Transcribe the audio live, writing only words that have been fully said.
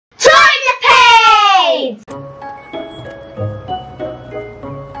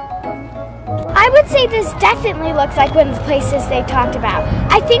would say this definitely looks like one of the places they talked about.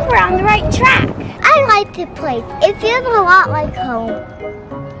 I think we're on the right track. I like the place. It feels a lot like home.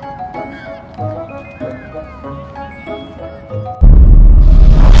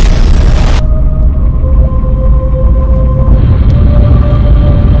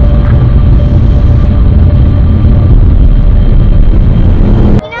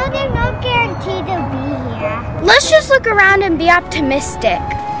 Let's just look around and be optimistic.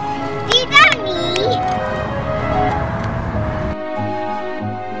 See that me?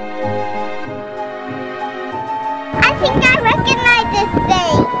 I think I recognize this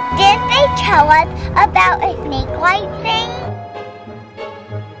thing. Didn't they tell us about a snake light thing?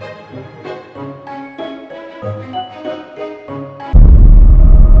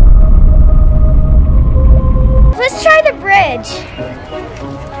 Let's try the bridge.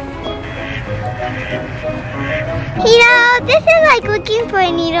 You know, this is like looking for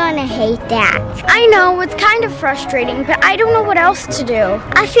a needle in a haystack. I know, it's kind of frustrating, but I don't know what else to do.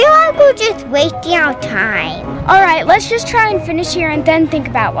 I feel like we're just wasting our time. Alright, let's just try and finish here and then think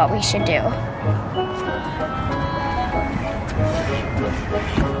about what we should do.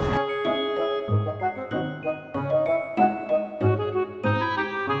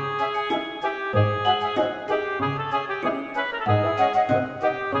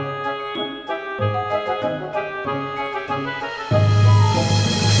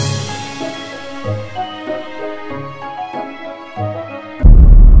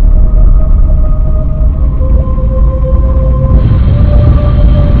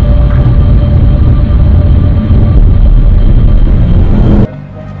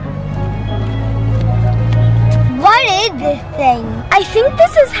 I think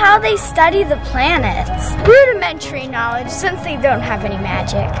this is how they study the planets. Rudimentary knowledge, since they don't have any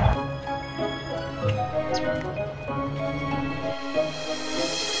magic.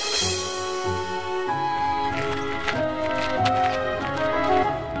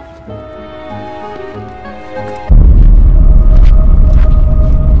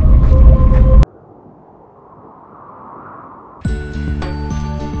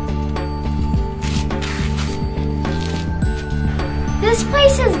 This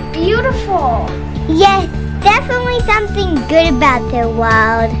place is beautiful. Yes, definitely something good about the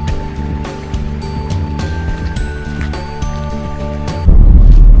world.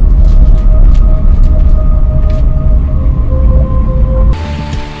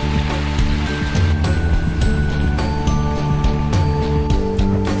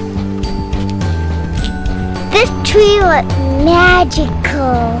 This tree looks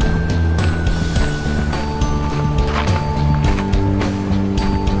magical.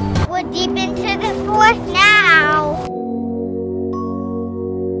 Deep into the forest now.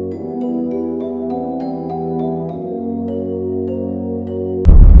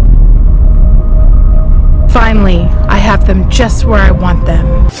 Finally, I have them just where I want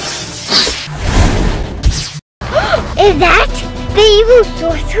them. Is that the Evil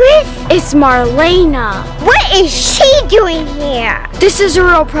Sorceress? It's Marlena. What is she doing here? This is a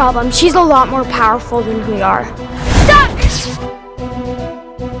real problem. She's a lot more powerful than we are. Duck!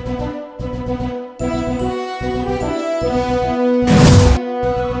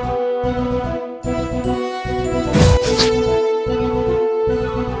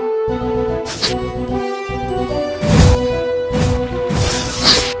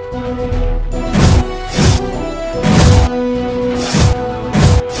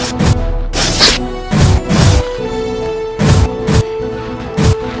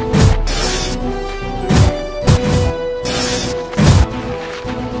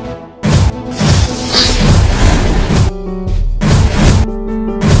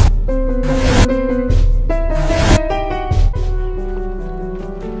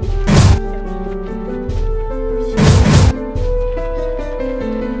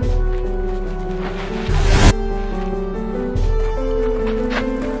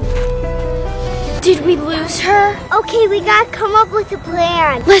 Did we lose her? Okay, we gotta come up with a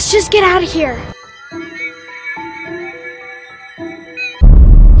plan. Let's just get out of here.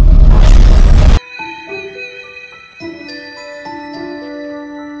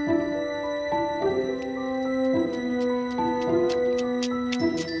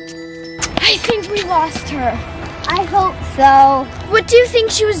 I think we lost her. I hope so. What do you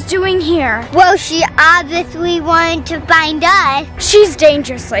think she was doing here? Well, she obviously wanted to find us. She's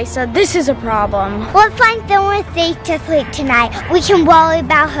dangerous, Lisa. This is a problem. Let's find somewhere safe to sleep tonight. We can worry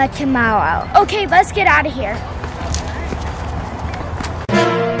about her tomorrow. Okay, let's get out of here.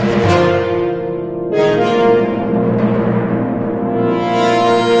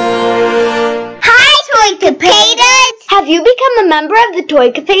 Hi, Toy Capaders! Have you become a member of the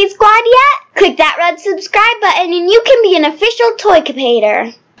Toy Capades squad yet? Click that red subscribe button and you can be an official Toy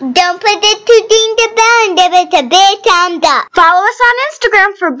Capader. Don't forget to ding the bell and give it a big thumbs up. Follow us on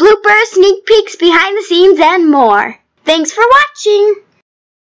Instagram for bloopers, sneak peeks, behind the scenes, and more. Thanks for watching.